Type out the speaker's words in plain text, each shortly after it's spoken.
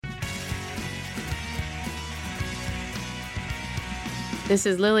This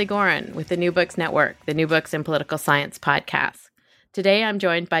is Lily Gorin with the New Books Network, the New Books in Political Science podcast. Today I'm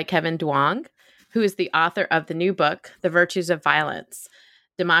joined by Kevin Duong, who is the author of the new book, The Virtues of Violence: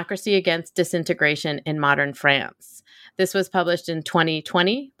 Democracy Against Disintegration in Modern France. This was published in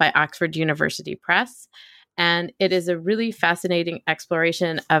 2020 by Oxford University Press, and it is a really fascinating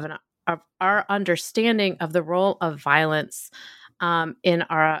exploration of our understanding of the role of violence in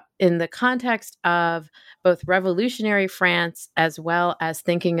the context of both revolutionary France, as well as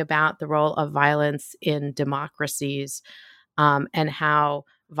thinking about the role of violence in democracies, and how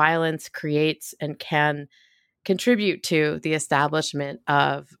violence creates and can contribute to the establishment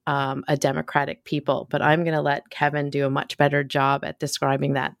of a democratic people. But I'm going to let Kevin do a much better job at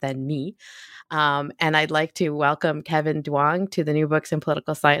describing that than me. And I'd like to welcome Kevin Duong to the New Books in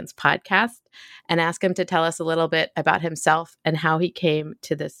Political Science podcast and ask him to tell us a little bit about himself and how he came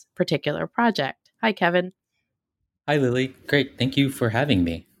to this particular project. Hi, Kevin. Hi, Lily. Great. Thank you for having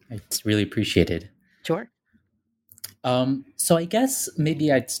me. It's really appreciated. Sure. So I guess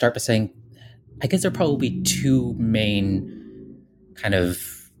maybe I'd start by saying, I guess there are probably two main kind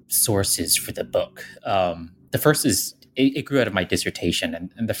of sources for the book. The first is, it grew out of my dissertation,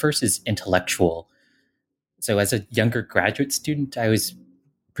 and the first is intellectual. So as a younger graduate student, I was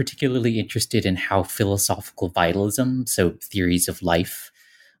particularly interested in how philosophical vitalism, so theories of life,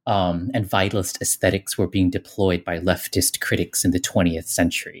 and vitalist aesthetics were being deployed by leftist critics in the 20th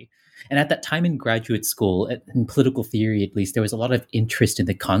century. And at that time in graduate school, in political theory at least, there was a lot of interest in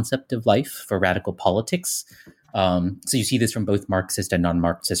the concept of life for radical politics. So you see this from both Marxist and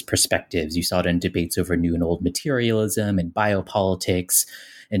non-Marxist perspectives. You saw it in debates over new and old materialism and biopolitics,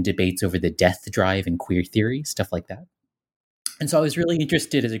 and debates over the death drive and queer theory, stuff like that. And so I was really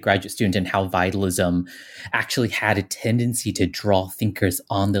interested as a graduate student in how vitalism actually had a tendency to draw thinkers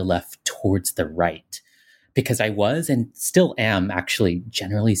on the left towards the right, because I was and still am actually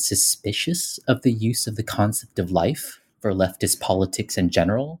generally suspicious of the use of the concept of life for leftist politics in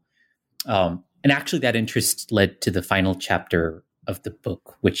general. And actually that interest led to the final chapter of the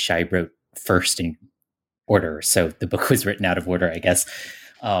book, which I wrote first in order. So the book was written out of order, I guess.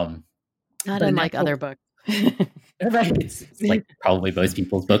 Not unlike other books. Right. It's like probably most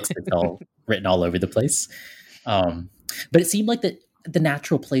people's books. It's all written all over the place. But it seemed like the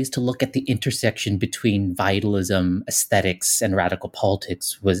natural place to look at the intersection between vitalism, aesthetics, and radical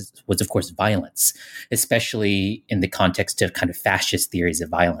politics was of course violence, especially in the context of kind of fascist theories of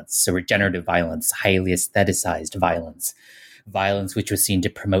violence. So regenerative violence, highly aestheticized violence, violence which was seen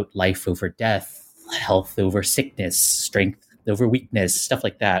to promote life over death, health over sickness, strength over weakness, stuff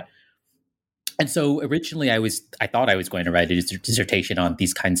like that. And so originally I thought I was going to write a dissertation on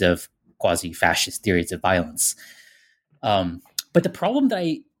these kinds of quasi-fascist theories of violence. But the problem that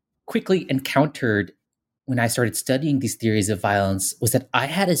I quickly encountered when I started studying these theories of violence was that I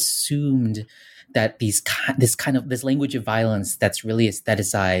had assumed that this language of violence that's really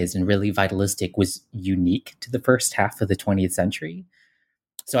aestheticized and really vitalistic was unique to the first half of the 20th century.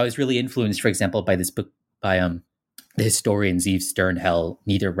 So I was really influenced, for example, by this book by the historian Zeev Sternhell,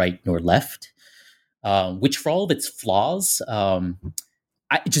 Neither Right Nor Left, which for all of its flaws,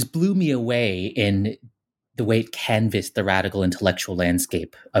 it just blew me away in the way it canvassed the radical intellectual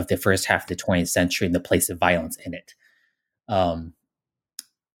landscape of the first half of the 20th century and the place of violence in it. And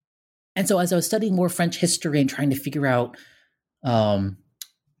so as I was studying more French history and trying to figure out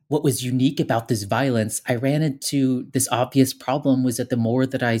what was unique about this violence, I ran into this obvious problem, was that the more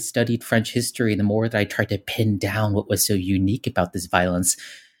that I studied French history, the more that I tried to pin down what was so unique about this violence,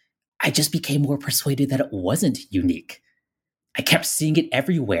 I just became more persuaded that it wasn't unique. I kept seeing it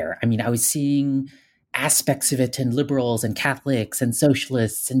everywhere. I mean, I was seeing aspects of it in liberals and Catholics and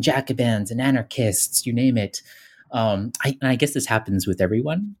socialists and Jacobins and anarchists, you name it. I guess this happens with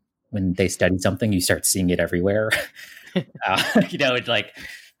everyone. When they study something, you start seeing it everywhere. It's like,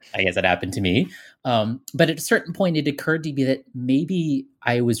 I guess that happened to me. But at a certain point, it occurred to me that maybe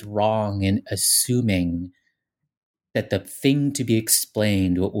I was wrong in assuming that the thing to be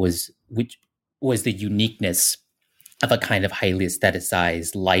explained which was the uniqueness of a kind of highly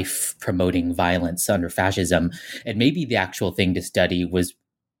aestheticized, life-promoting violence under fascism. And maybe the actual thing to study was,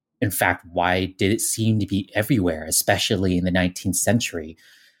 in fact, why did it seem to be everywhere, especially in the 19th century?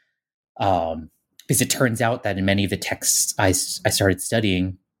 Because it turns out that in many of the texts I started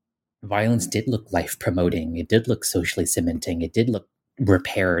studying, violence did look life-promoting. It did look socially cementing. It did look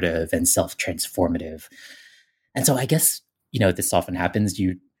reparative and self-transformative. And so I guess, this often happens.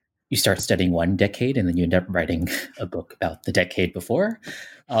 You you start studying one decade and then you end up writing a book about the decade before.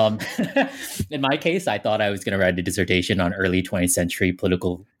 Um, in my case, I thought I was going to write a dissertation on early 20th century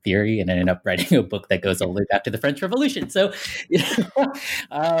political theory, and I ended up writing a book that goes all the way back to the French Revolution. So,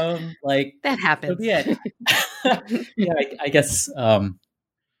 like that happens. So, yeah, yeah, I guess.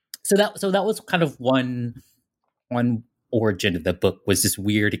 So that was kind of one origin of the book, was this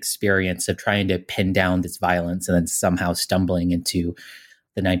weird experience of trying to pin down this violence and then somehow stumbling into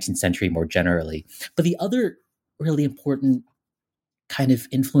the 19th century more generally. But the other really important kind of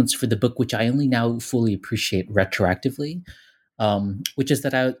influence for the book, which I only now fully appreciate retroactively, which is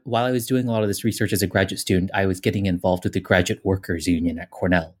that while I was doing a lot of this research as a graduate student, I was getting involved with the Graduate Workers Union at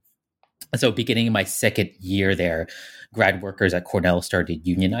Cornell. And so beginning in my second year there, grad workers at Cornell started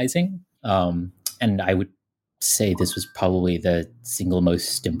unionizing. And I would say this was probably the single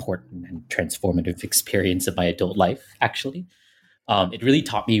most important and transformative experience of my adult life, actually. It really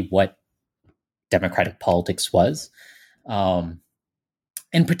taught me what democratic politics was.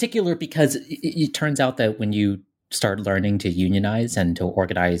 In particular, because it turns out that when you start learning to unionize and to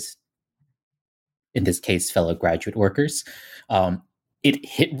organize, in this case, fellow graduate workers,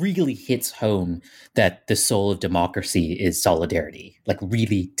 it really hits home that the soul of democracy is solidarity, like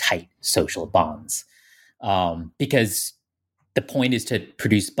really tight social bonds. Because the point is to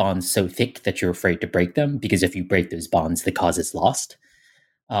produce bonds so thick that you're afraid to break them, because if you break those bonds, the cause is lost.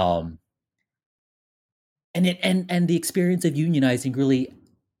 And the experience of unionizing really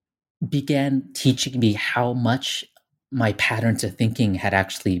began teaching me how much my patterns of thinking had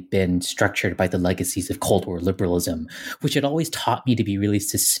actually been structured by the legacies of Cold War liberalism, which had always taught me to be really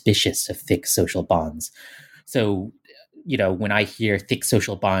suspicious of thick social bonds. So, when I hear thick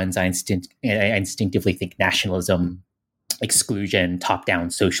social bonds, I instinctively think nationalism, exclusion, top-down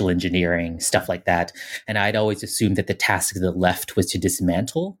social engineering, stuff like that. And I'd always assumed that the task of the left was to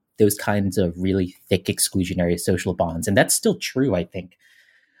dismantle those kinds of really thick exclusionary social bonds. And that's still true, I think.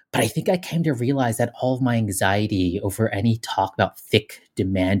 But I think I came to realize that all of my anxiety over any talk about thick,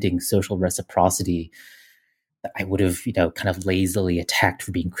 demanding social reciprocity that I would have, kind of lazily attacked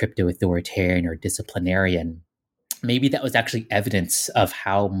for being crypto-authoritarian or disciplinarian, maybe that was actually evidence of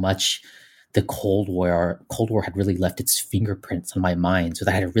how much the Cold War had really left its fingerprints on my mind, so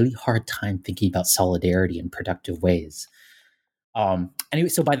that I had a really hard time thinking about solidarity in productive ways. Anyway,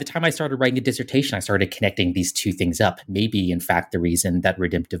 so by the time I started writing a dissertation, I started connecting these two things up. Maybe, in fact, the reason that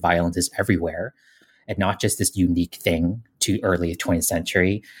redemptive violence is everywhere and not just this unique thing to early 20th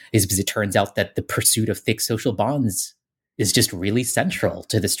century is because it turns out that the pursuit of thick social bonds is just really central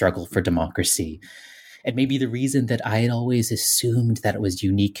to the struggle for democracy. And maybe the reason that I had always assumed that it was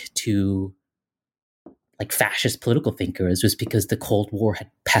unique to like fascist political thinkers was because the Cold War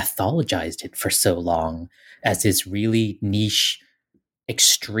had pathologized it for so long as this really niche,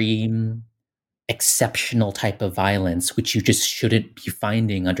 extreme, exceptional type of violence, which you just shouldn't be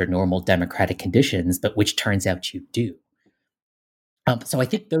finding under normal democratic conditions, but which turns out you do. So I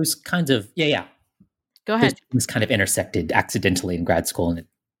think those kinds of, Go ahead. Those things kind of intersected accidentally in grad school.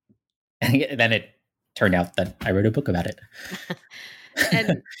 And then it turned out that I wrote a book about it.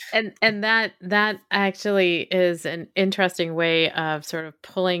 and that actually is an interesting way of sort of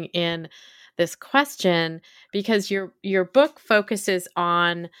pulling in this question, because your book focuses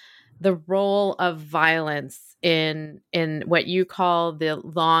on the role of violence in what you call the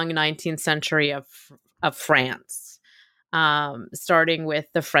long 19th century of France, starting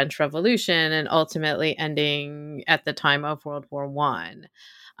with the French Revolution and ultimately ending at the time of World War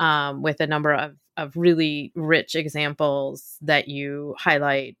I, with a number of really rich examples that you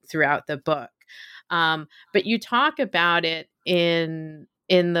highlight throughout the book. But you talk about it in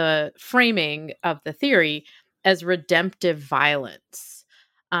the framing of the theory as redemptive violence.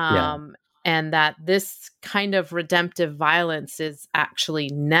 And that this kind of redemptive violence is actually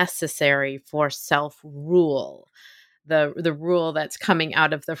necessary for self-rule, the rule that's coming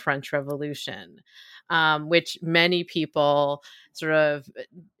out of the French Revolution, which many people sort of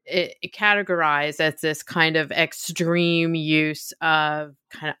categorize as this kind of extreme use of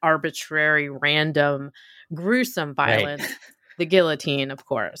kind of arbitrary, random, gruesome violence, right. The guillotine, of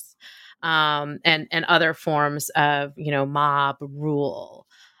course, and other forms of, mob rule.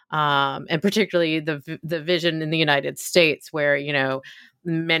 And particularly the vision in the United States, where,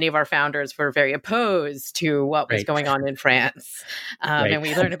 many of our founders were very opposed to what was going on in France. And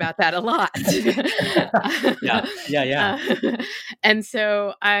we learn about that a lot. Yeah. And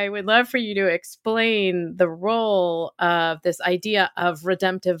so I would love for you to explain the role of this idea of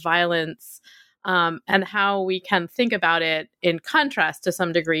redemptive violence, and how we can think about it in contrast to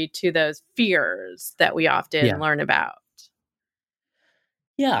some degree to those fears that we often learn about.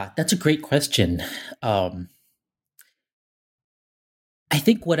 Yeah, that's a great question. Um, I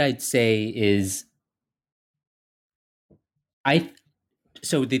think what I'd say is I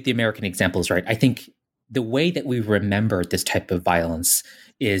so the American example is right. I think the way that we remember this type of violence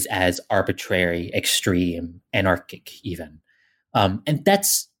is as arbitrary, extreme, anarchic, even. And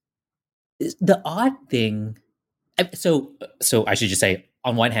that's the odd thing. So I should just say,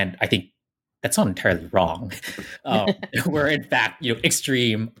 on one hand, I think that's not entirely wrong. Were in fact,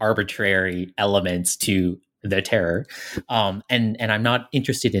 extreme, arbitrary elements to the terror, and I'm not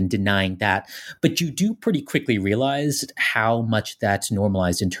interested in denying that. But you do pretty quickly realize how much that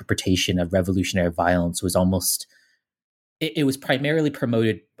normalized interpretation of revolutionary violence was almost. It was primarily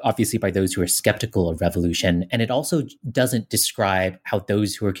promoted, obviously, by those who are skeptical of revolution, and it also doesn't describe how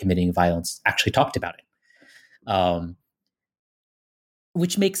those who are committing violence actually talked about it.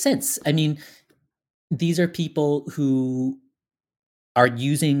 Which makes sense. I mean, these are people who are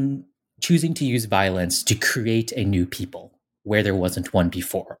choosing to use violence to create a new people where there wasn't one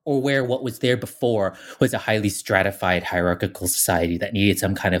before, or where what was there before was a highly stratified hierarchical society that needed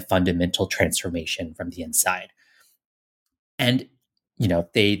some kind of fundamental transformation from the inside. And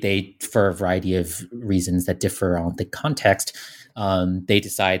they for a variety of reasons that differ on the context, they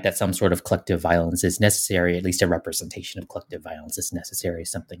decide that some sort of collective violence is necessary, at least a representation of collective violence is necessary,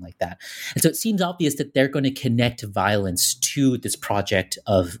 something like that. And so it seems obvious that they're going to connect violence to this project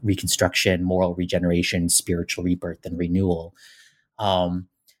of reconstruction, moral regeneration, spiritual rebirth, and renewal.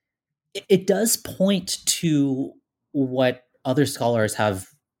 It does point to what other scholars have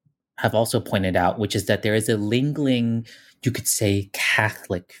also pointed out, which is that there is a lingering, you could say,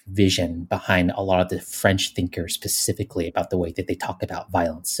 Catholic vision behind a lot of the French thinkers specifically about the way that they talk about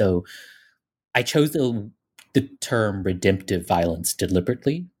violence. So I chose the term redemptive violence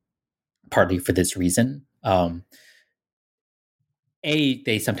deliberately, partly for this reason.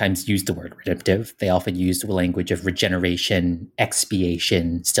 They sometimes use the word redemptive. They often use the language of regeneration,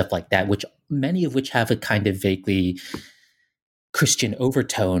 expiation, stuff like that, many of which have a kind of vaguely Christian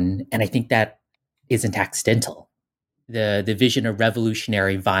overtone. And I think that isn't accidental. The vision of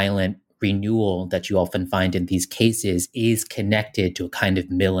revolutionary, violent renewal that you often find in these cases is connected to a kind of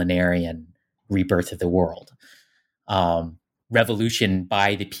millenarian rebirth of the world. Revolution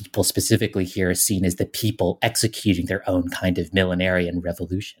by the people specifically here is seen as the people executing their own kind of millenarian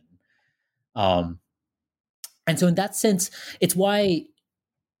revolution. And so in that sense, it's why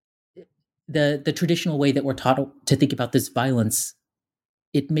the traditional way that we're taught to think about this violence,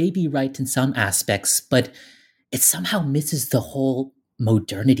 it may be right in some aspects, but it somehow misses the whole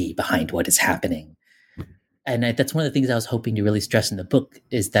modernity behind what is happening. And that's one of the things I was hoping to really stress in the book,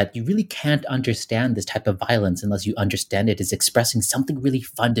 is that you really can't understand this type of violence unless you understand it as expressing something really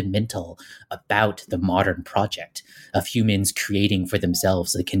fundamental about the modern project of humans creating for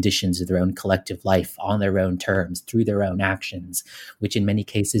themselves the conditions of their own collective life on their own terms, through their own actions, which in many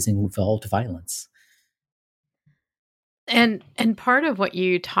cases involved violence. And part of what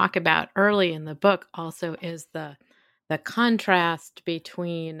you talk about early in the book also is the contrast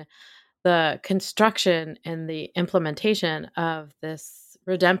between the construction and the implementation of this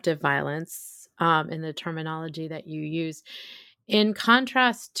redemptive violence, in the terminology that you use, in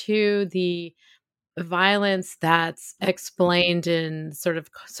contrast to the violence that's explained in sort of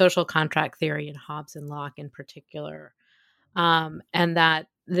social contract theory and Hobbes and Locke in particular. And that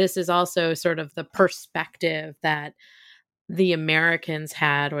this is also sort of the perspective that the Americans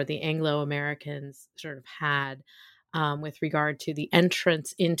had, or the Anglo-Americans sort of had, with regard to the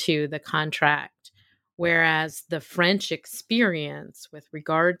entrance into the contract, whereas the French experience with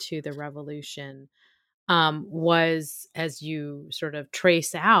regard to the revolution, was, as you sort of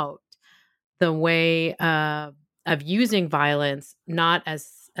trace out, the way of using violence not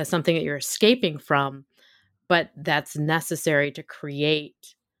as something that you're escaping from, but that's necessary to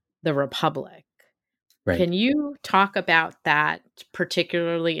create the republic. Right. Can you talk about that,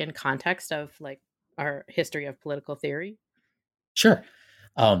 particularly in context of like our history of political theory? Sure.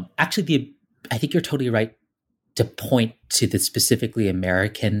 Actually, I think you're totally right to point to the specifically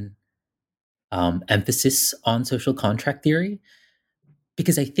American emphasis on social contract theory,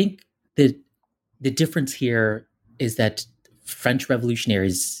 because I think that the difference here is that French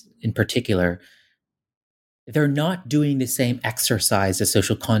revolutionaries in particular, they're not doing the same exercise as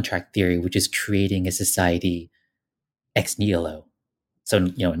social contract theory, which is creating a society ex nihilo. So,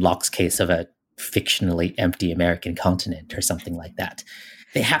 in Locke's case of a fictionally empty American continent or something like that.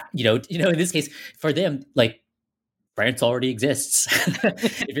 They have, in this case, for them, like, France already exists.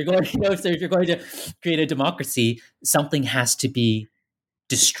 If you're going, if you're going to create a democracy, something has to be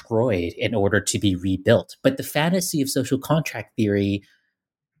destroyed in order to be rebuilt. But the fantasy of social contract theory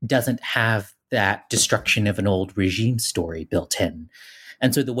doesn't have that destruction of an old regime story built in.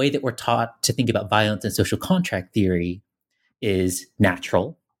 And so the way that we're taught to think about violence and social contract theory is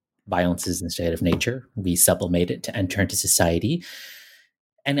natural. Violence is in the state of nature. We sublimate it to enter into society.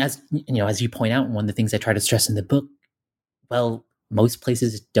 And as as you point out, one of the things I try to stress in the book, well, most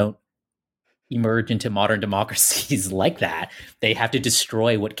places don't emerge into modern democracies like that. They have to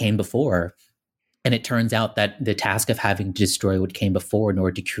destroy what came before. And it turns out that the task of having to destroy what came before in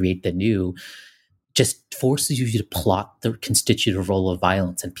order to create the new just forces you to plot the constitutive role of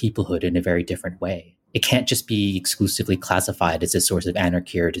violence and peoplehood in a very different way. It can't just be exclusively classified as a source of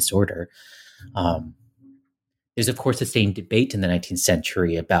anarchy or disorder. There's, of course, a same debate in the 19th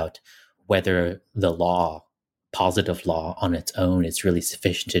century about whether the law, positive law on its own, is really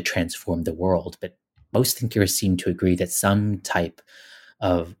sufficient to transform the world. But most thinkers seem to agree that some type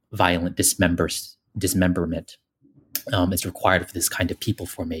of violent dismemberment is required for this kind of people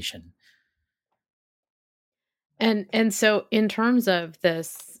formation. And so in terms of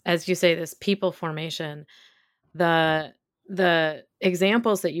this, as you say, this people formation, the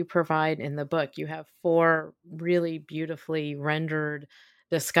examples that you provide in the book, you have 4 really beautifully rendered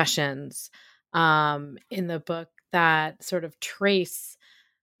discussions in the book that sort of trace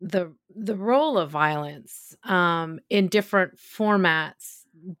the role of violence in different formats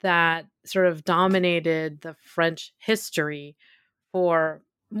that sort of dominated the French history for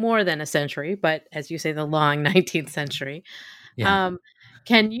more than a century, but as you say, the long 19th century. Yeah.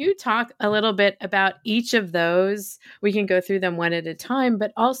 Can you talk a little bit about each of those? We can go through them one at a time,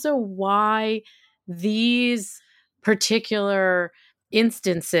 but also why these particular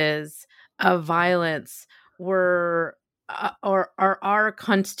instances of violence were or are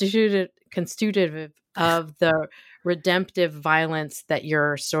constitutive of the redemptive violence that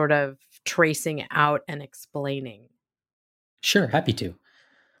you're sort of tracing out and explaining. Sure, happy to.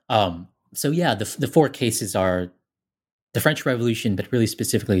 So yeah, the 4 cases are the French Revolution, but really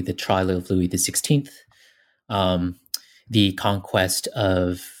specifically the trial of Louis XVI, the conquest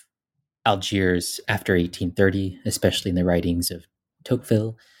of Algiers after 1830, especially in the writings of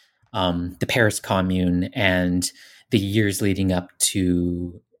Tocqueville, the Paris Commune, and the years leading up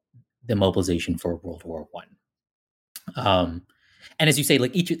to the mobilization for World War I. And as you say,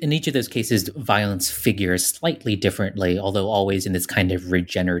 like in each of those cases, violence figures slightly differently, although always in this kind of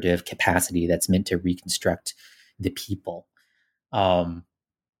regenerative capacity that's meant to reconstruct the people. I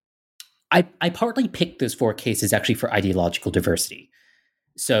partly picked those 4 cases actually for ideological diversity.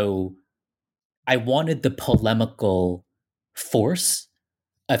 So I wanted the polemical force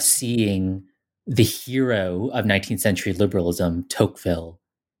of seeing the hero of 19th century liberalism, Tocqueville,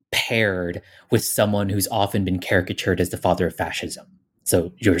 paired with someone who's often been caricatured as the father of fascism,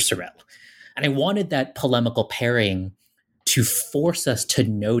 so Georges Sorel. And I wanted that polemical pairing to force us to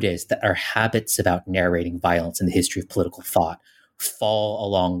notice that our habits about narrating violence in the history of political thought fall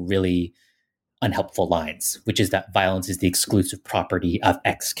along really unhelpful lines, which is that violence is the exclusive property of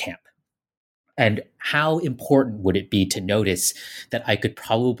X camp. And how important would it be to notice that I could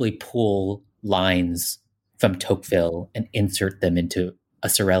probably pull lines from Tocqueville and insert them into a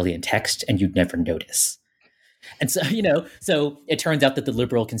Sorelian text and you'd never notice. And so, so it turns out that the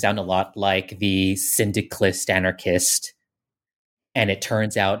liberal can sound a lot like the syndicalist anarchist. And it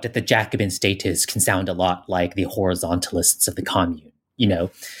turns out that the Jacobin statist can sound a lot like the horizontalists of the commune.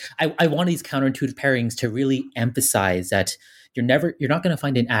 I want these counterintuitive pairings to really emphasize that you're not going to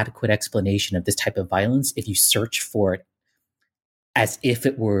find an adequate explanation of this type of violence if you search for it as if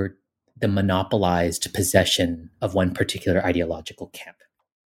it were the monopolized possession of one particular ideological camp.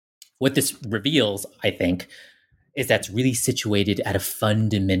 What this reveals, I think, is that's really situated at a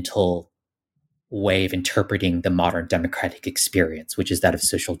fundamental way of interpreting the modern democratic experience, which is that of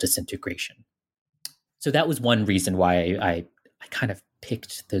social disintegration. So that was one reason why I kind of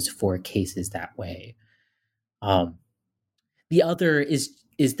picked those 4 cases that way. The other is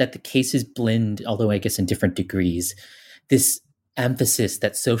that the cases blend, although I guess in different degrees, this emphasis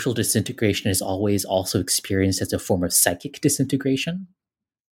that social disintegration is always also experienced as a form of psychic disintegration.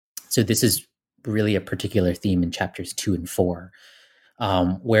 So this is really a particular theme in chapters 2 and 4,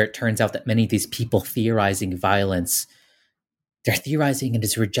 where it turns out that many of these people theorizing violence, they're theorizing it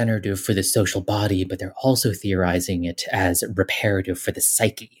as regenerative for the social body, but they're also theorizing it as reparative for the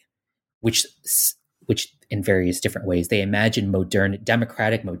psyche, which in various different ways, they imagine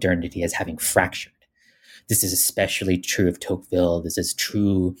democratic modernity as having fractured. This is especially true of Tocqueville. This is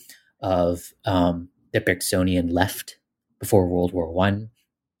true of the Bergsonian left before World War I.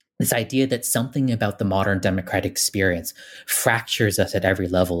 This idea that something about the modern democratic experience fractures us at every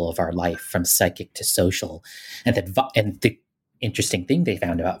level of our life, from psychic to social, and interesting thing they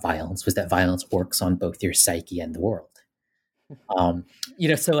found about violence was that violence works on both your psyche and the world.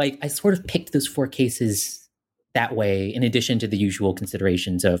 So I sort of picked those 4 cases that way, in addition to the usual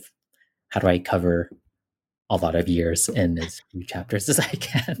considerations of how do I cover a lot of years in as few chapters as I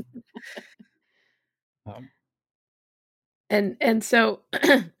can. And so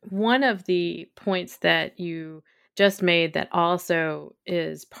one of the points that you just made that also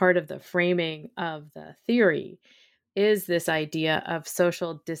is part of the framing of the theory is this idea of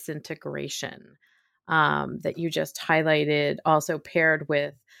social disintegration that you just highlighted, also paired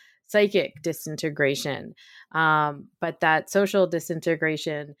with psychic disintegration. But that social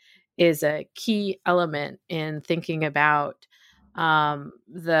disintegration is a key element in thinking about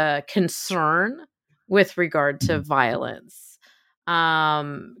the concern with regard to violence.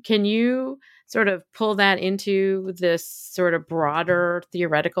 Can you sort of pull that into this sort of broader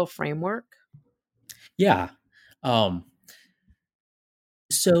theoretical framework? Yeah.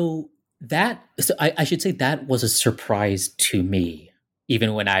 So I should say that was a surprise to me,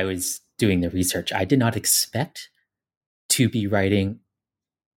 even when I was doing the research. I did not expect to be writing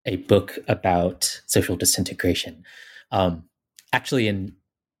a book about social disintegration. Actually, in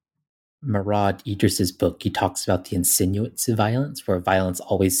Murad Idris's book, he talks about the insinuates of violence, where violence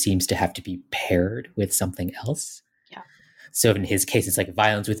always seems to have to be paired with something else. Yeah. So in his case, it's like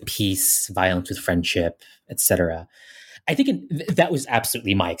violence with peace, violence with friendship, etc. I think that was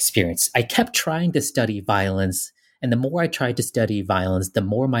absolutely my experience. I kept trying to study violence, and the more I tried to study violence, the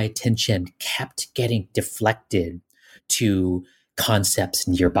more my attention kept getting deflected to concepts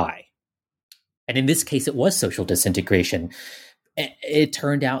nearby. And in this case, it was social disintegration. It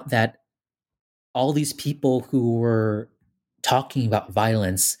turned out that all these people who were talking about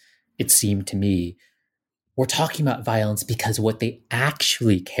violence, it seemed to me, were talking about violence because what they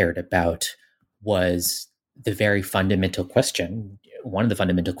actually cared about was the very fundamental question, one of the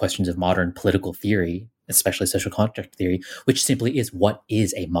fundamental questions of modern political theory, especially social contract theory, which simply is, what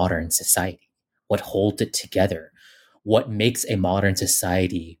is a modern society? What holds it together? What makes a modern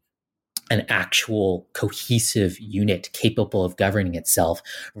society an actual cohesive unit capable of governing itself,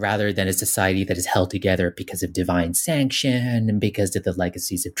 rather than a society that is held together because of divine sanction and because of the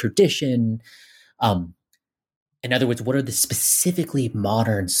legacies of tradition? In other words, what are the specifically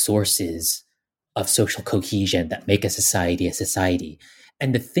modern sources of social cohesion that make a society a society?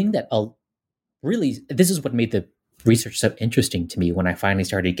 And the thing that this is what made the research so interesting to me when I finally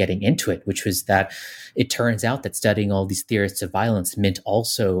started getting into it, which was that it turns out that studying all these theorists of violence meant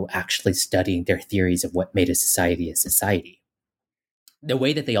also actually studying their theories of what made a society a society. The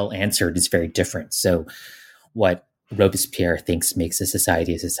way that they all answered is very different. So what Robespierre thinks makes a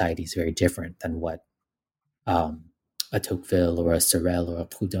society is very different than what a Tocqueville or a Sorel or a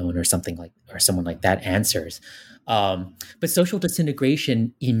Proudhon or someone like that answers. But social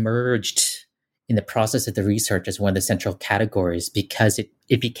disintegration emerged in the process of the research as one of the central categories because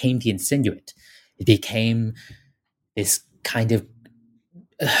it became the insinuate. It became this kind of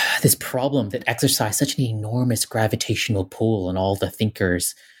this problem that exercised such an enormous gravitational pull on all the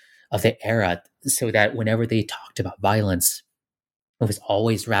thinkers of the era, so that whenever they talked about violence, it was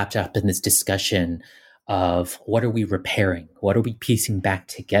always wrapped up in this discussion of what are we repairing? What are we piecing back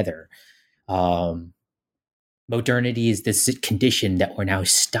together? Modernity is this condition that we're now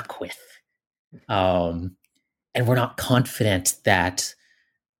stuck with. And we're not confident that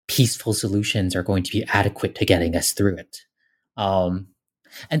peaceful solutions are going to be adequate to getting us through it.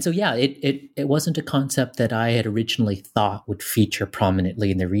 And so, yeah, it wasn't a concept that I had originally thought would feature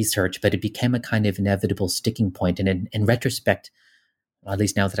prominently in the research, but it became a kind of inevitable sticking point. And in retrospect, at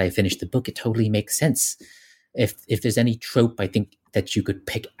least now that I finished the book, it totally makes sense. If there's any trope, I think, that you could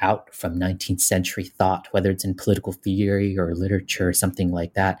pick out from 19th century thought, whether it's in political theory or literature or something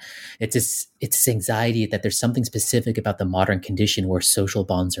like that, it's this anxiety that there's something specific about the modern condition where social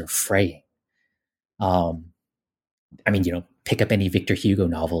bonds are fraying. Pick up any Victor Hugo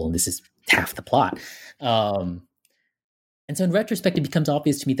novel, and this is half the plot. And so in retrospect, it becomes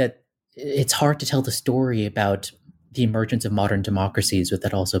obvious to me that it's hard to tell the story about the emergence of modern democracies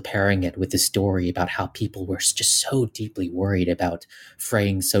without also pairing it with the story about how people were just so deeply worried about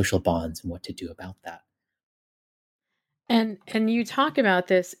fraying social bonds and what to do about that. And you talk about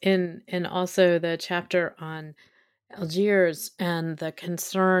this in also the chapter on Algiers and the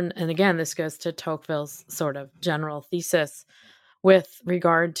concern, and again, this goes to Tocqueville's sort of general thesis with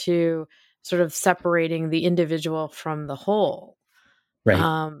regard to sort of separating the individual from the whole.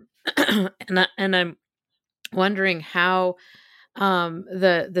 Right. And I'm wondering how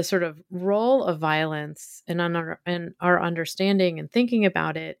the sort of role of violence and our understanding and thinking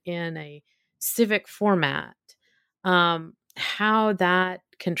about it in a civic format how that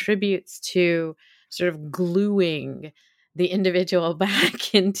contributes to sort of gluing the individual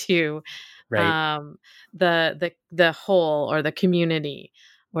back into Right. the whole or the community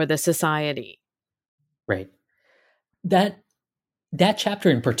or the society. Right. That that chapter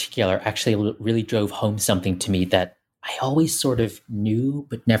in particular actually really drove home something to me that I always sort of knew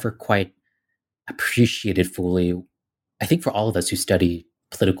but never quite appreciated fully. I think for all of us who study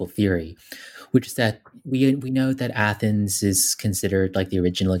political theory, which is that we know that Athens is considered like the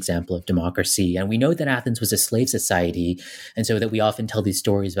original example of democracy, and we know that Athens was a slave society, and so that we often tell these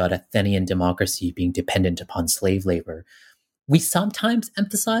stories about Athenian democracy being dependent upon slave labor. We sometimes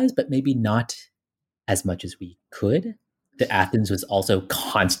emphasize, but maybe not as much as we could, that Athens was also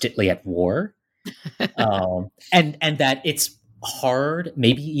constantly at war, and that it's hard,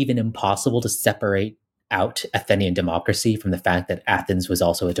 maybe even impossible, to separate out Athenian democracy from the fact that Athens was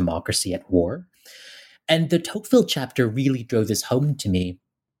also a democracy at war. And the Tocqueville chapter really drove this home to me,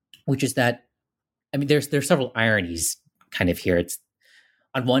 which is that, I mean, there's several ironies kind of here. It's,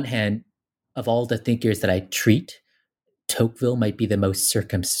 on one hand, of all the thinkers that I treat, Tocqueville might be the most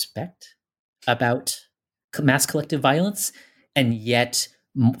circumspect about mass collective violence, and yet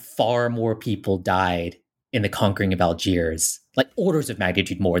far more people died in the conquering of Algiers, like orders of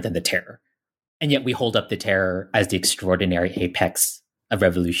magnitude more than the terror. And yet we hold up the terror as the extraordinary apex of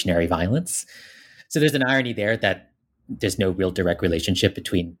revolutionary violence. So there's an irony there that there's no real direct relationship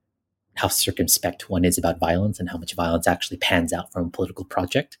between how circumspect one is about violence and how much violence actually pans out from a political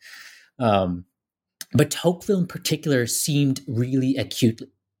project. But Tocqueville in particular seemed really acutely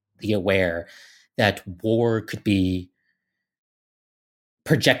aware that war could be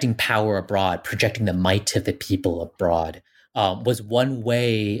projecting power abroad, projecting the might of the people abroad, was one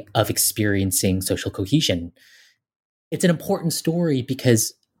way of experiencing social cohesion. It's an important story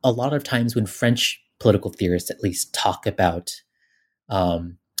because a lot of times when French political theorists at least talk about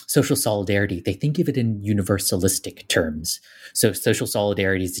social solidarity, they think of it in universalistic terms. So social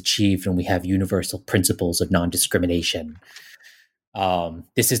solidarity is achieved when we have universal principles of non-discrimination.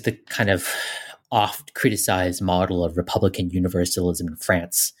 This is the kind of oft criticized model of Republican universalism in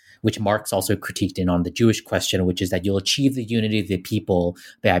France, which Marx also critiqued in On the Jewish Question, which is that you'll achieve the unity of the people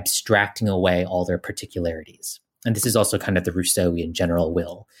by abstracting away all their particularities. And this is also kind of the Rousseauian general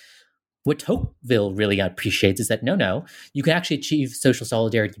will. What Tocqueville really appreciates is that no, you can actually achieve social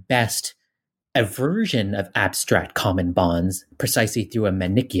solidarity best, a version of abstract common bonds, precisely through a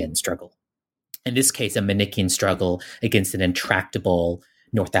Manichaean struggle. In this case, a Manichaean struggle against an intractable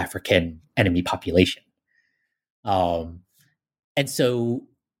North African enemy population. And so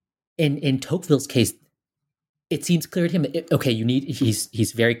in Tocqueville's case, it seems clear to him,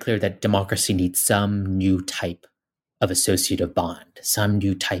 he's very clear that democracy needs some new type of associative bond, some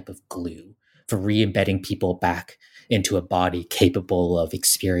new type of glue for re-embedding people back into a body capable of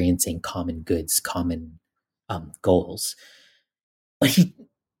experiencing common goods, common goals. But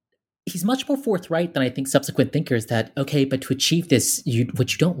he's much more forthright than I think subsequent thinkers that, okay, but to achieve this,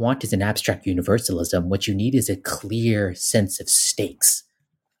 what you don't want is an abstract universalism. What you need is a clear sense of stakes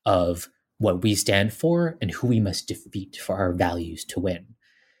of what we stand for and who we must defeat for our values to win.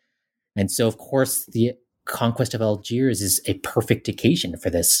 And so, of course, the conquest of Algiers is a perfect occasion for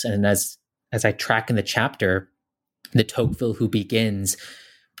this. And as I track in the chapter, the Tocqueville who begins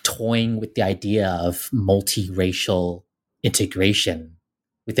toying with the idea of multiracial integration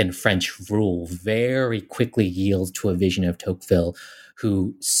within French rule very quickly yields to a vision of Tocqueville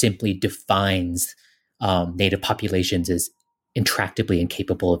who simply defines native populations as intractably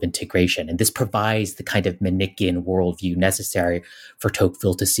incapable of integration. And this provides the kind of Manichaean worldview necessary for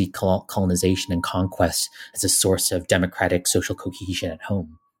Tocqueville to see colonization and conquest as a source of democratic social cohesion at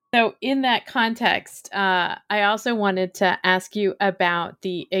home. So in that context, I also wanted to ask you about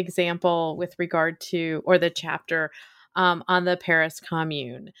the example with regard to, or the chapter on the Paris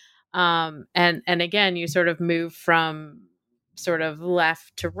Commune. And again, you sort of move from sort of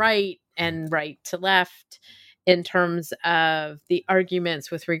left to right and right to left in terms of the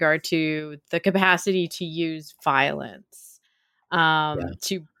arguments with regard to the capacity to use violence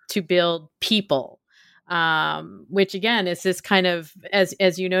to build people. Which again is this kind of,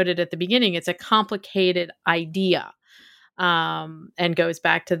 as you noted at the beginning, it's a complicated idea, and goes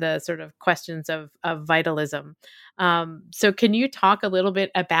back to the sort of questions of vitalism. So can you talk a little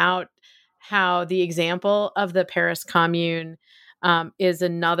bit about how the example of the Paris Commune is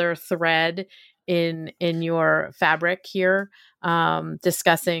another thread in your fabric here,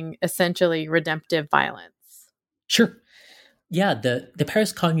 discussing essentially redemptive violence? Sure. Yeah, the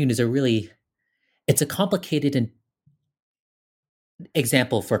Paris Commune is it's a complicated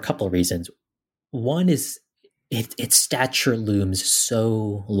example for a couple of reasons. One is its stature looms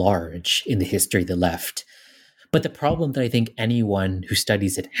so large in the history of the left. But the problem that I think anyone who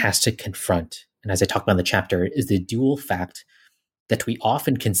studies it has to confront, and as I talk about in the chapter, is the dual fact that we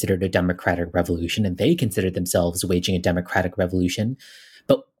often considered a democratic revolution, and they considered themselves waging a democratic revolution,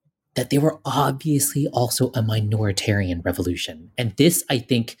 but that they were obviously also a minoritarian revolution. And this, I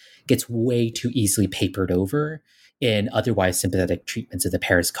think, gets way too easily papered over in otherwise sympathetic treatments of the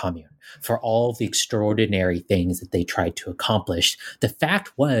Paris Commune. For all of the extraordinary things that they tried to accomplish, the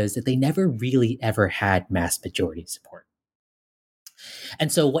fact was that they never really ever had mass majority support.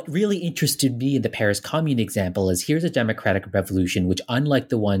 And so what really interested me in the Paris Commune example is here's a democratic revolution, which unlike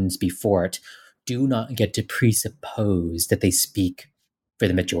the ones before it, do not get to presuppose that they speak for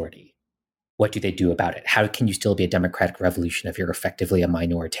the majority. What do they do about it? How can you still be a democratic revolution if you're effectively a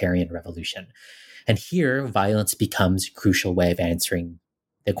minoritarian revolution? And here, violence becomes a crucial way of answering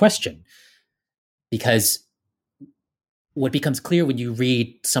the question. Because what becomes clear when you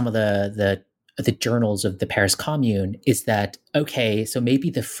read some of the journals of the Paris Commune is that, okay, so maybe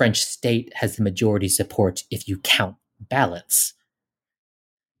the French state has the majority support if you count ballots.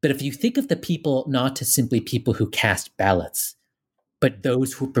 But if you think of the people not as simply people who cast ballots, but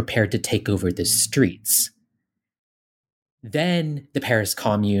those who are prepared to take over the streets, then the Paris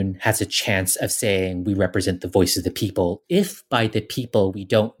Commune has a chance of saying we represent the voice of the people, if by the people we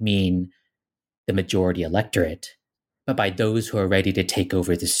don't mean the majority electorate, but by those who are ready to take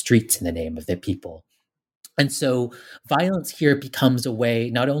over the streets in the name of the people. And so violence here becomes a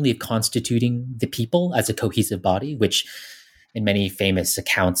way not only of constituting the people as a cohesive body, which in many famous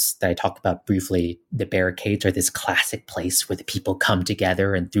accounts that I talked about briefly, the barricades are this classic place where the people come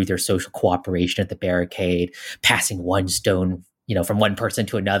together and through their social cooperation at the barricade, passing one stone, from one person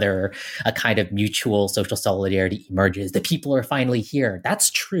to another, a kind of mutual social solidarity emerges. The people are finally here. That's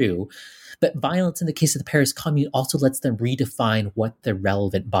true. But violence in the case of the Paris Commune also lets them redefine what the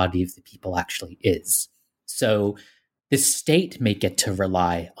relevant body of the people actually is. So the state may get to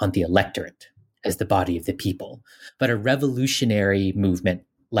rely on the electorate as the body of the people, but a revolutionary movement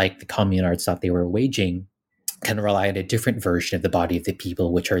like the communards thought they were waging can rely on a different version of the body of the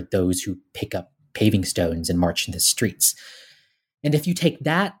people, which are those who pick up paving stones and march in the streets. And if you take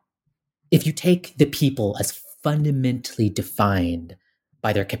the people as fundamentally defined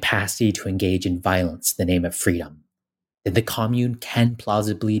by their capacity to engage in violence in the name of freedom, then the commune can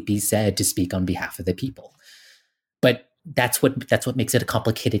plausibly be said to speak on behalf of the people. But that's what makes it a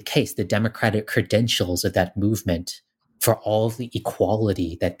complicated case. The democratic credentials of that movement, for all of the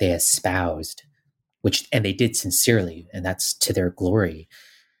equality that they espoused, and they did sincerely, and that's to their glory.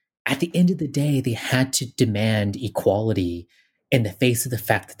 At the end of the day, they had to demand equality in the face of the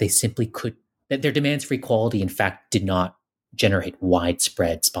fact that that their demands for equality, in fact, did not generate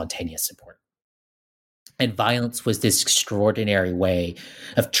widespread spontaneous support. And violence was this extraordinary way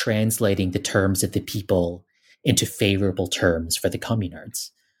of translating the terms of the people into favorable terms for the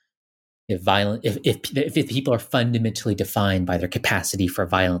communards. If people are fundamentally defined by their capacity for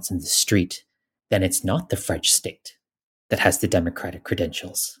violence in the street, then it's not the French state that has the democratic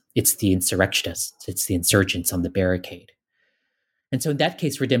credentials. It's the insurrectionists. It's the insurgents on the barricade. And so in that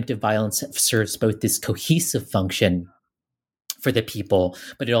case, redemptive violence serves both this cohesive function for the people,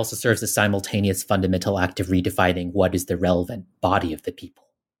 but it also serves a simultaneous fundamental act of redefining what is the relevant body of the people.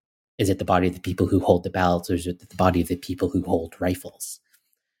 Is it the body of the people who hold the ballots, or is it the body of the people who hold rifles?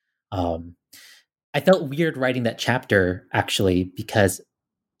 I felt weird writing that chapter, actually, because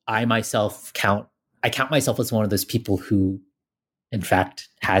I count myself as one of those people who, in fact,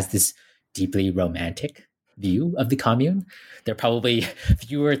 has this deeply romantic view of the commune. There are probably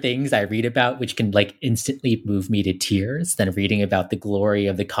fewer things I read about which can instantly move me to tears than reading about the glory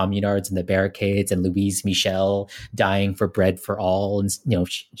of the communards and the barricades and Louise Michel dying for bread for all and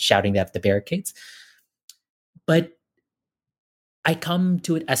shouting that at the barricades. But I come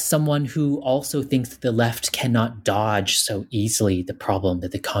to it as someone who also thinks that the left cannot dodge so easily the problem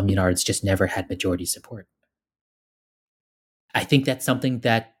that the communards just never had majority support. I think that's something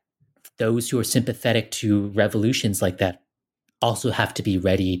that those who are sympathetic to revolutions like that also have to be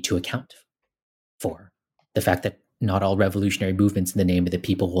ready to account for. The fact that not all revolutionary movements in the name of the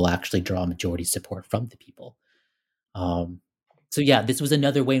people will actually draw majority support from the people. So yeah, this was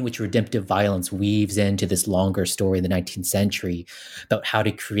another way in which redemptive violence weaves into this longer story in the 19th century about how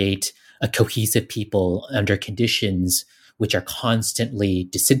to create a cohesive people under conditions which are constantly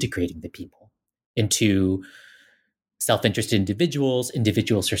disintegrating the people into self-interested individuals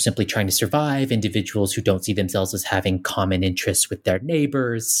who are simply trying to survive, individuals who don't see themselves as having common interests with their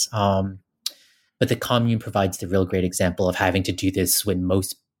neighbors. But the commune provides the real great example of having to do this when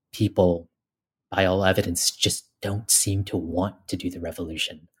most people by all evidence, just don't seem to want to do the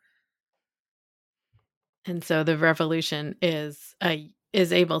revolution. And so the revolution is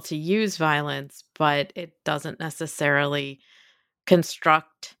able to use violence, but it doesn't necessarily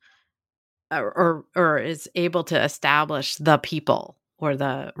construct or is able to establish the people or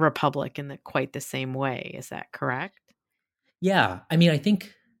the republic in quite the same way. Is that correct? Yeah, I mean,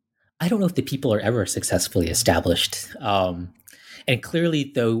 I don't know if the people are ever successfully established. And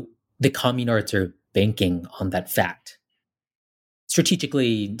clearly, though, the communards are banking on that fact,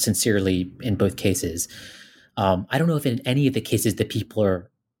 strategically, sincerely, in both cases. I don't know if in any of the cases the people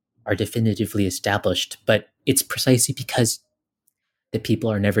are definitively established, but it's precisely because the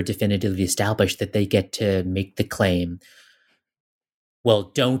people are never definitively established that they get to make the claim, well,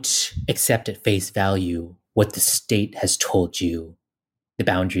 don't accept at face value what the state has told you the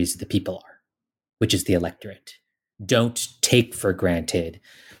boundaries of the people are, which is the electorate. Don't take for granted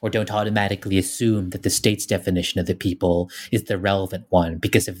or don't automatically assume that the state's definition of the people is the relevant one,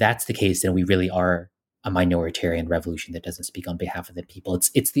 because if that's the case, then we really are a minoritarian revolution that doesn't speak on behalf of the people.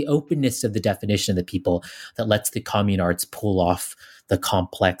 It's the openness of the definition of the people that lets the communards pull off the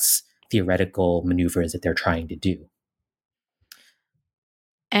complex theoretical maneuvers that they're trying to do.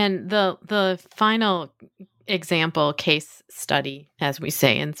 And the final example case study, as we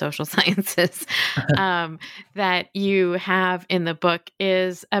say in social sciences, that you have in the book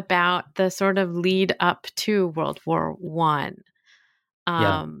is about the sort of lead up to World War One.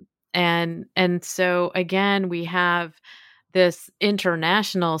 Yeah. And so again, we have this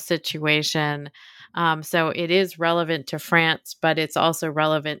international situation. So it is relevant to France, but it's also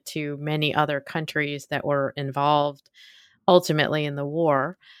relevant to many other countries that were involved ultimately in the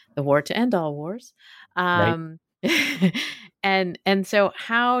war to end all wars. Right. And so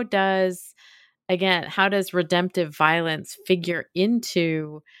how does redemptive violence figure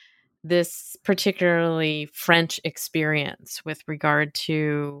into this particularly French experience with regard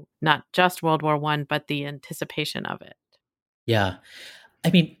to not just World War One, but the anticipation of it? Yeah. I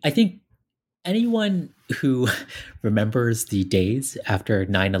mean, I think anyone who remembers the days after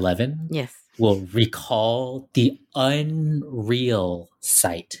 9/11 Yes. will recall the unreal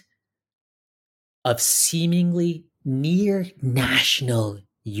sight of seemingly near national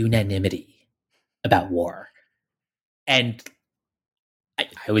unanimity about war. And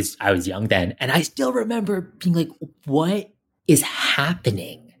I was young then, and I still remember being like, what is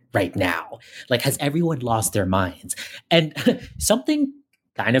happening right now? Like, has everyone lost their minds? And something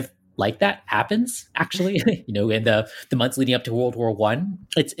kind of like that happens, actually, in the months leading up to World War One.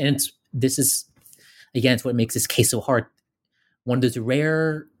 This is, again, it's what makes this case so hard. One of those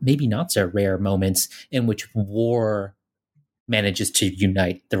rare, maybe not so rare moments in which war manages to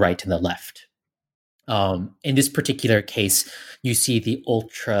unite the right and the left. In this particular case, you see the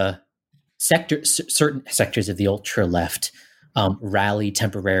certain sectors of the ultra left rally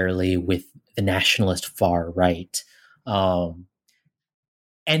temporarily with the nationalist far right. And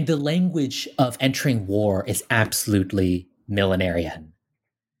the language of entering war is absolutely millenarian.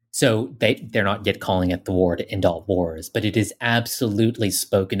 So they're not yet calling it the war to end all wars, but it is absolutely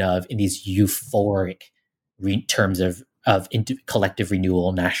spoken of in these euphoric terms of collective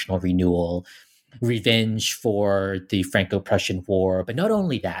renewal, national renewal, revenge for the Franco-Prussian War. But not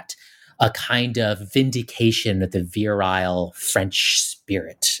only that, a kind of vindication of the virile French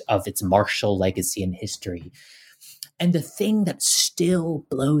spirit, of its martial legacy in history. And the thing that still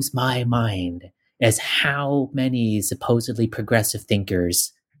blows my mind is how many supposedly progressive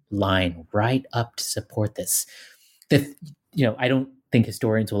thinkers line right up to support this. I don't think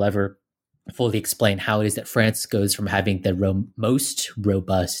historians will ever fully explain how it is that France goes from having the most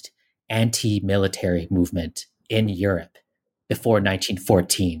robust anti-military movement in Europe before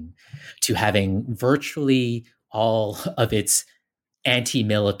 1914 to having virtually all of its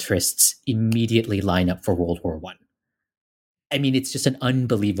anti-militarists immediately line up for World War One. I mean, it's just an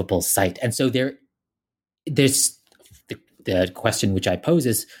unbelievable sight. And so there's the question which I pose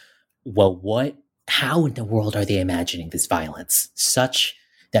is, well, how in the world are they imagining this violence such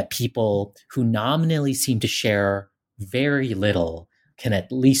that people who nominally seem to share very little can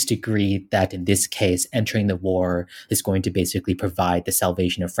at least agree that in this case, entering the war is going to basically provide the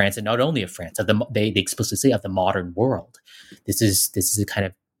salvation of France, and not only of France, they explicitly say of the modern world. This is a kind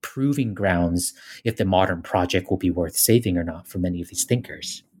of proving grounds if the modern project will be worth saving or not for many of these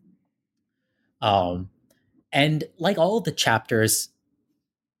thinkers. And like all of the chapters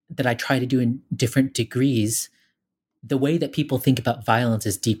that I try to do in different degrees, the way that people think about violence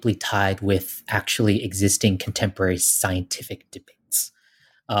is deeply tied with actually existing contemporary scientific debates.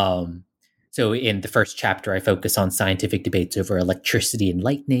 So in the first chapter, I focus on scientific debates over electricity and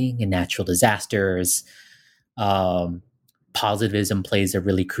lightning and natural disasters. Positivism plays a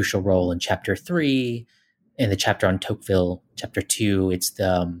really crucial role in chapter 3. In the chapter on Tocqueville, chapter 2, it's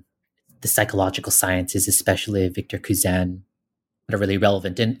the psychological sciences, especially Victor Cousin, that are really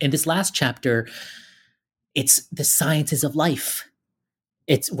relevant. And in this last chapter, it's the sciences of life.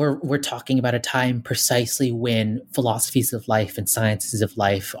 We're talking about a time precisely when philosophies of life and sciences of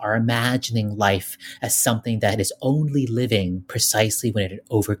life are imagining life as something that is only living precisely when it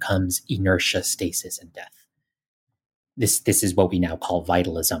overcomes inertia, stasis, and death. This is what we now call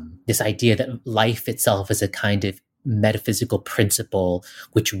vitalism. This idea that life itself is a kind of metaphysical principle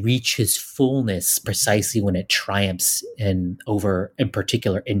which reaches fullness precisely when it triumphs in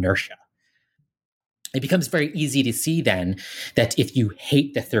particular inertia. It becomes very easy to see then that if you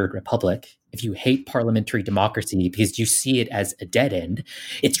hate the Third Republic, if you hate parliamentary democracy because you see it as a dead end,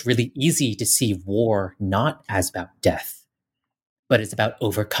 it's really easy to see war not as about death, but it's about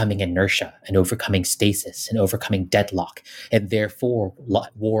overcoming inertia and overcoming stasis and overcoming deadlock, and therefore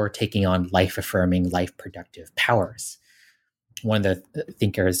war taking on life-affirming, life-productive powers. One of the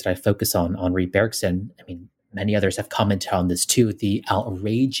thinkers that I focus on, Henri Bergson, I mean, many others have commented on this too, the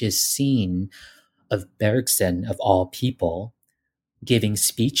outrageous scene of Bergson, of all people, giving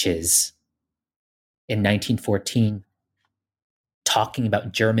speeches in 1914, talking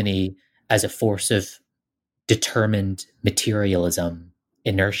about Germany as a force of determined materialism,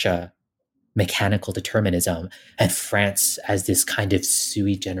 inertia, mechanical determinism, and France as this kind of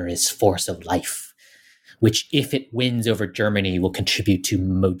sui generis force of life, which, if it wins over Germany, will contribute to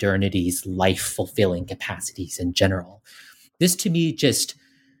modernity's life-fulfilling capacities in general. This, to me,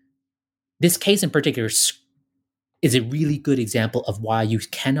 this case in particular is a really good example of why you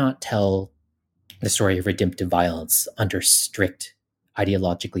cannot tell the story of redemptive violence under strict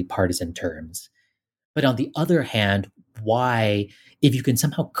ideologically partisan terms. But on the other hand, why, if you can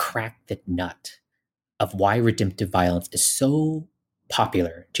somehow crack the nut of why redemptive violence is so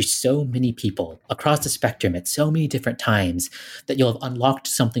popular to so many people across the spectrum at so many different times, that you'll have unlocked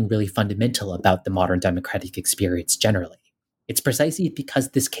something really fundamental about the modern democratic experience generally. It's precisely because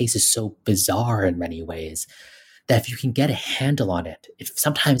this case is so bizarre in many ways that if you can get a handle on it, it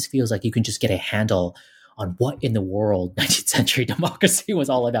sometimes feels like you can just get a handle on what in the world 19th century democracy was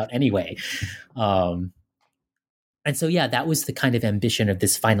all about anyway. And so, yeah, that was the kind of ambition of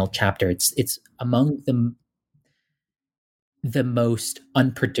this final chapter. It's among the most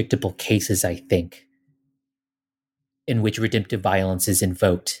unpredictable cases, I think, in which redemptive violence is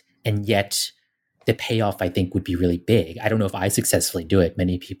invoked, and yet the payoff, I think, would be really big. I don't know if I successfully do it.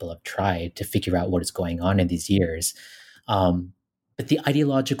 Many people have tried to figure out what is going on in these years. But the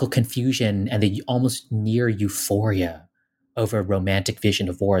ideological confusion and the almost near euphoria over a romantic vision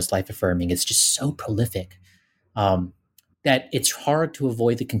of war as life-affirming is just so prolific that it's hard to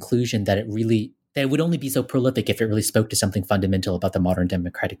avoid the conclusion that it would only be so prolific if it really spoke to something fundamental about the modern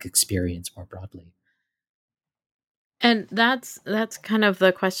democratic experience more broadly. And that's kind of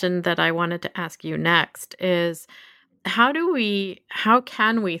the question that I wanted to ask you next is how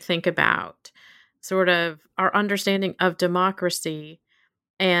can we think about sort of our understanding of democracy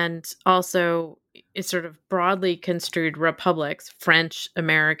and also it's sort of broadly construed republics, French,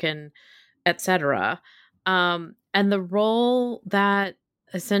 American, etc., and the role that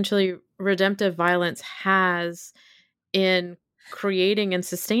essentially redemptive violence has in creating and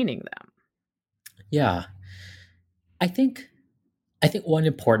sustaining them? Yeah. I think one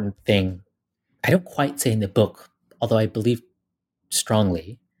important thing, I don't quite say in the book, although I believe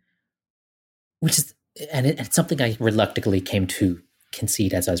strongly, which is, and it's something I reluctantly came to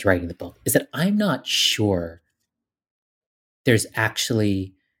concede as I was writing the book, is that I'm not sure there's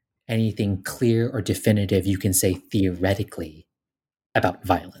actually anything clear or definitive you can say theoretically about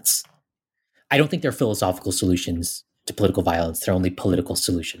violence. I don't think there are philosophical solutions to political violence. There are only political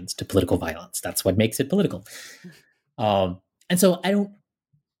solutions to political violence. That's what makes it political. And so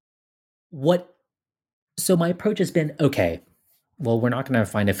so my approach has been, okay, well, we're not going to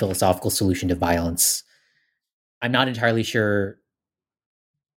find a philosophical solution to violence. I'm not entirely sure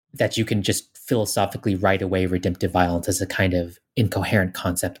that you can just philosophically write away redemptive violence as a kind of incoherent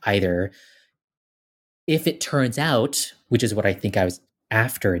concept either. If it turns out, which is what I think I was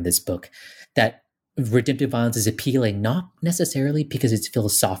after in this book, that redemptive violence is appealing not necessarily because it's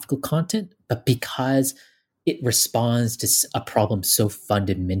philosophical content, but because it responds to a problem so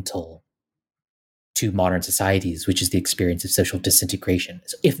fundamental to modern societies, which is the experience of social disintegration.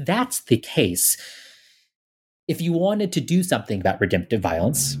 So if that's the case, if you wanted to do something about redemptive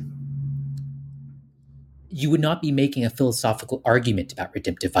violence, you would not be making a philosophical argument about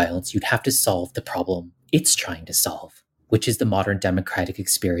redemptive violence. You'd have to solve the problem it's trying to solve, which is the modern democratic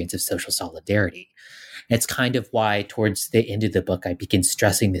experience of social solidarity. And it's kind of why, towards the end of the book, I begin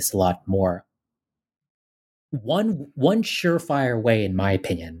stressing this a lot more. One surefire way, in my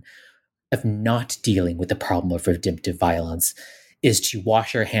opinion, of not dealing with the problem of redemptive violence is to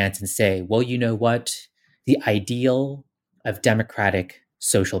wash our hands and say, well, you know what? The ideal of democratic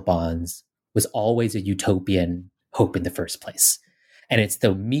social bonds was always a utopian hope in the first place. And it's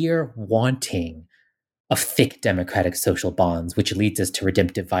the mere wanting of thick democratic social bonds which leads us to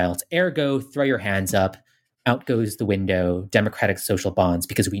redemptive violence. Ergo, throw your hands up, out goes the window, democratic social bonds,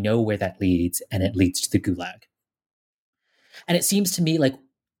 because we know where that leads, and it leads to the gulag. And it seems to me like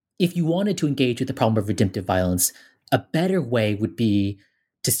if you wanted to engage with the problem of redemptive violence, a better way would be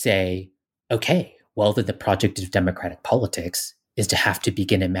to say, okay, well, then the project of democratic politics is to have to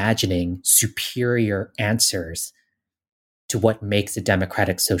begin imagining superior answers to what makes a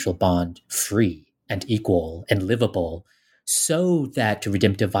democratic social bond free and equal and livable, so that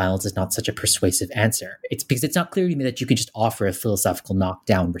redemptive violence is not such a persuasive answer. It's because it's not clear to me that you can just offer a philosophical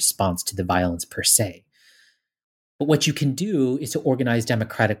knockdown response to the violence per se. But what you can do is to organize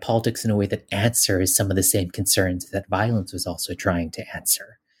democratic politics in a way that answers some of the same concerns that violence was also trying to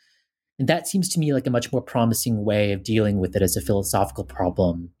answer. And that seems to me like a much more promising way of dealing with it as a philosophical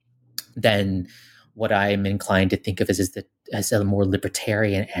problem than what I'm inclined to think of as a more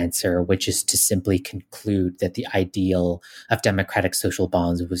libertarian answer, which is to simply conclude that the ideal of democratic social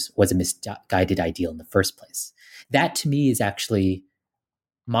bonds was a misguided ideal in the first place. That, to me, is actually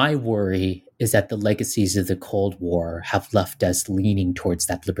my worry, is that the legacies of the Cold War have left us leaning towards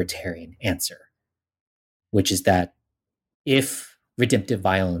that libertarian answer, which is that if redemptive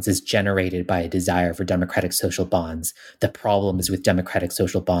violence is generated by a desire for democratic social bonds, the problem is with democratic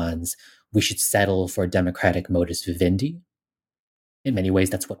social bonds, we should settle for democratic modus vivendi. In many ways,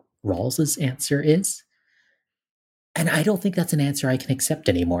 that's what Rawls's answer is. And I don't think that's an answer I can accept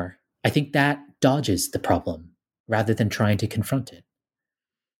anymore. I think that dodges the problem rather than trying to confront it.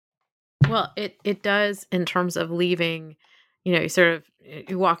 Well, it does, in terms of leaving, you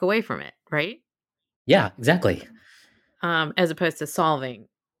walk away from it, right? Yeah, exactly. As opposed to solving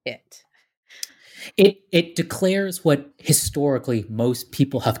it. It declares what historically most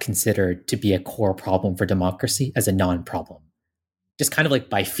people have considered to be a core problem for democracy as a non-problem, just kind of like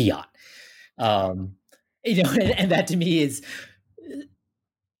by fiat. And that to me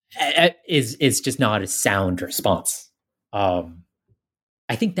is just not a sound response.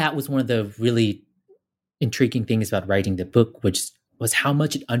 I think that was one of the really intriguing things about writing the book, which was how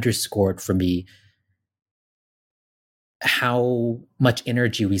much it underscored for me how much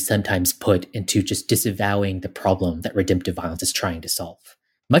energy we sometimes put into just disavowing the problem that redemptive violence is trying to solve.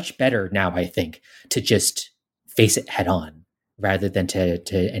 Much better now, I think, to just face it head on rather than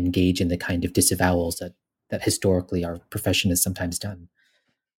to engage in the kind of disavowals that historically our profession has sometimes done.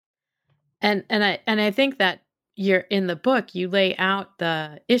 And I think that you're in the book, you lay out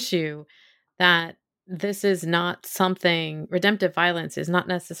the issue that this is not something, redemptive violence is not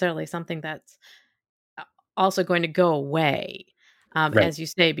necessarily something that's also going to go away, Right. as you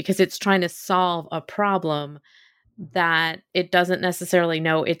say, because it's trying to solve a problem that it doesn't necessarily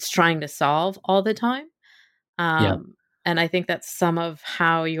know it's trying to solve all the time. Yeah. And I think that's some of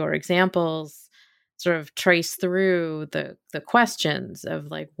how your examples sort of trace through the questions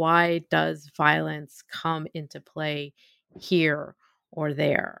of like, why does violence come into play here or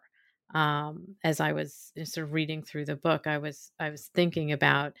there? As I was sort of reading through the book, I was thinking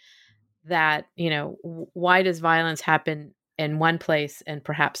about that, why does violence happen in one place and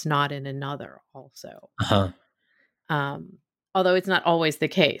perhaps not in another also? Uh-huh. Although it's not always the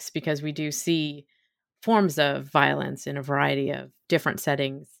case, because we do see forms of violence in a variety of different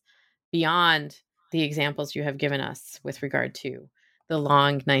settings beyond the examples you have given us with regard to the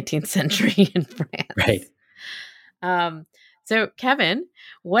long 19th century in France. Right. So, Kevin,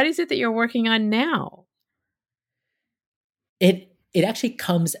 what is it that you're working on now? It actually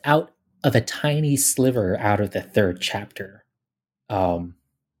comes out of a tiny sliver out of the third chapter.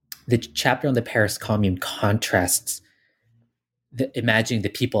 The chapter on the Paris Commune contrasts imagining the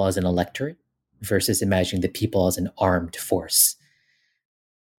people as an electorate versus imagining the people as an armed force.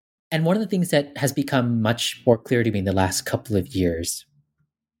 And one of the things that has become much more clear to me in the last couple of years,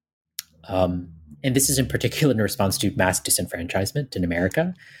 and this is in particular in response to mass disenfranchisement in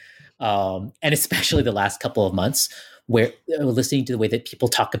America, and especially the last couple of months, where listening to the way that people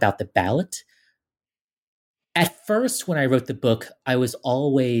talk about the ballot. At first, when I wrote the book, I was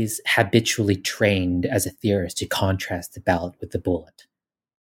always habitually trained as a theorist to contrast the ballot with the bullet.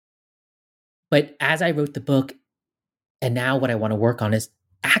 But as I wrote the book, and now what I want to work on is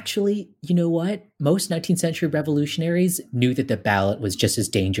actually, you know what? Most 19th century revolutionaries knew that the ballot was just as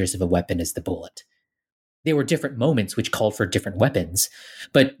dangerous of a weapon as the bullet. There were different moments which called for different weapons.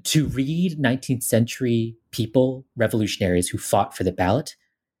 But to read 19th century people, revolutionaries who fought for the ballot,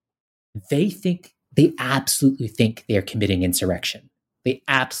 they absolutely think they're committing insurrection. They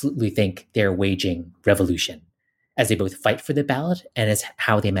absolutely think they're waging revolution as they both fight for the ballot and as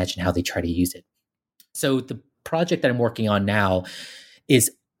how they imagine how they try to use it. So the project that I'm working on now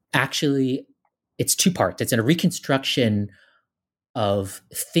is actually, it's two parts. It's a reconstruction of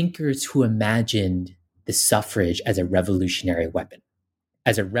thinkers who imagined the suffrage as a revolutionary weapon.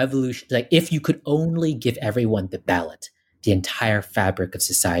 As a revolution, like if you could only give everyone the ballot, the entire fabric of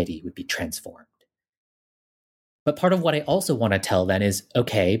society would be transformed. But part of what I also want to tell then is,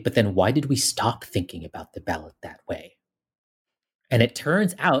 okay, but then why did we stop thinking about the ballot that way? And it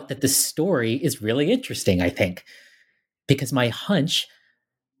turns out that the story is really interesting, I think, because my hunch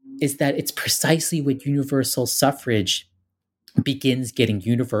is that it's precisely when universal suffrage begins getting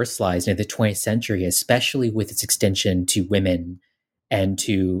universalized in the 20th century, especially with its extension to women and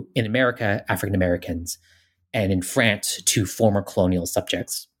to, in America, African Americans, and in France, to former colonial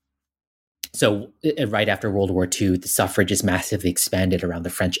subjects. So right after World War II, the suffrage is massively expanded around the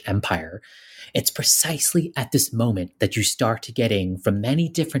French Empire. It's precisely at this moment that you start getting, from many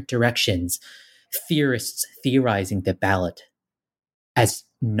different directions, theorists theorizing the ballot as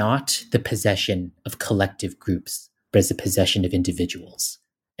not the possession of collective groups, but as the possession of individuals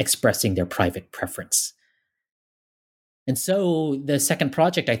expressing their private preference. And so the second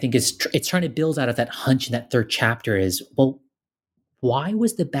project, I think, is it's trying to build out of that hunch in that third chapter is, well, why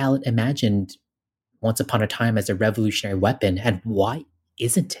was the ballot imagined once upon a time as a revolutionary weapon, and why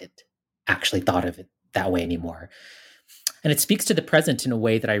isn't it actually thought of it that way anymore? And it speaks to the present in a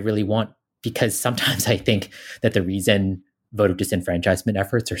way that I really want, because sometimes I think that the reason voter disenfranchisement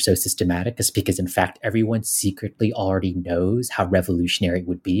efforts are so systematic is because, in fact, everyone secretly already knows how revolutionary it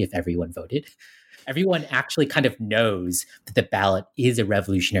would be if everyone voted. Everyone actually kind of knows that the ballot is a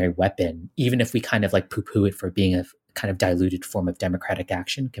revolutionary weapon, even if we kind of like poo-poo it for being a kind of diluted form of democratic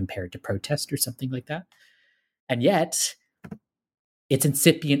action compared to protest or something like that. And yet, its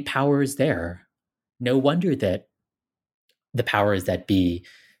incipient power is there. No wonder that the powers that be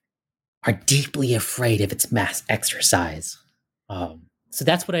are deeply afraid of its mass exercise. So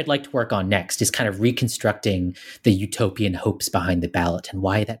that's what I'd like to work on next, is kind of reconstructing the utopian hopes behind the ballot and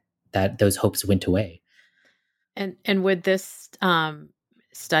why that those hopes went away. And would this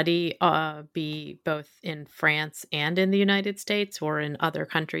study be both in France and in the United States, or in other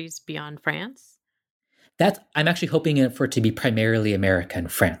countries beyond France? I'm actually hoping for it to be primarily America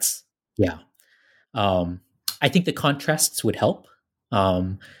and France. Yeah. I think the contrasts would help.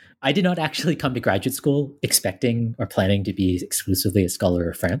 I did not actually come to graduate school expecting or planning to be exclusively a scholar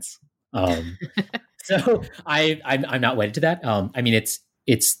of France. So I'm not wedded to that. I mean,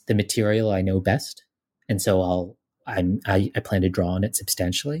 it's the material I know best, and so I plan to draw on it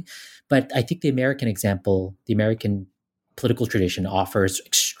substantially. But I think the American example, the American political tradition, offers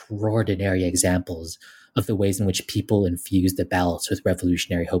extraordinary examples of the ways in which people infuse the ballots with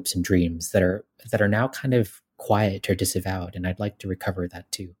revolutionary hopes and dreams that are now kind of quiet or disavowed. And I'd like to recover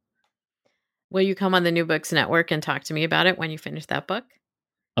that too. Will you come on the New Books Network and talk to me about it when you finish that book?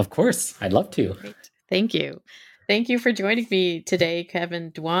 Of course. I'd love to. Great. Thank you. Thank you for joining me today,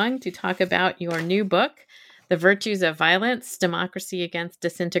 Kevin Duong, to talk about your new book, The Virtues of Violence, Democracy Against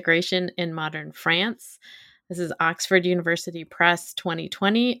Disintegration in Modern France. This is Oxford University Press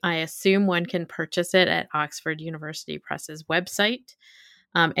 2020. I assume one can purchase it at Oxford University Press's website.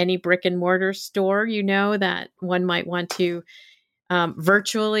 Any brick and mortar store, that one might want to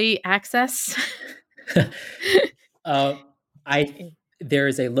virtually access? There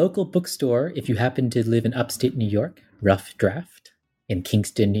is a local bookstore, if you happen to live in upstate New York, Rough Draft in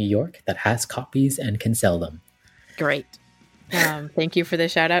Kingston, New York, that has copies and can sell them. Great. Thank you for the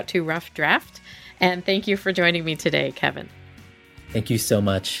shout out to Rough Draft. And thank you for joining me today, Kevin. Thank you so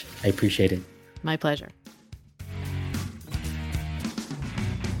much. I appreciate it. My pleasure.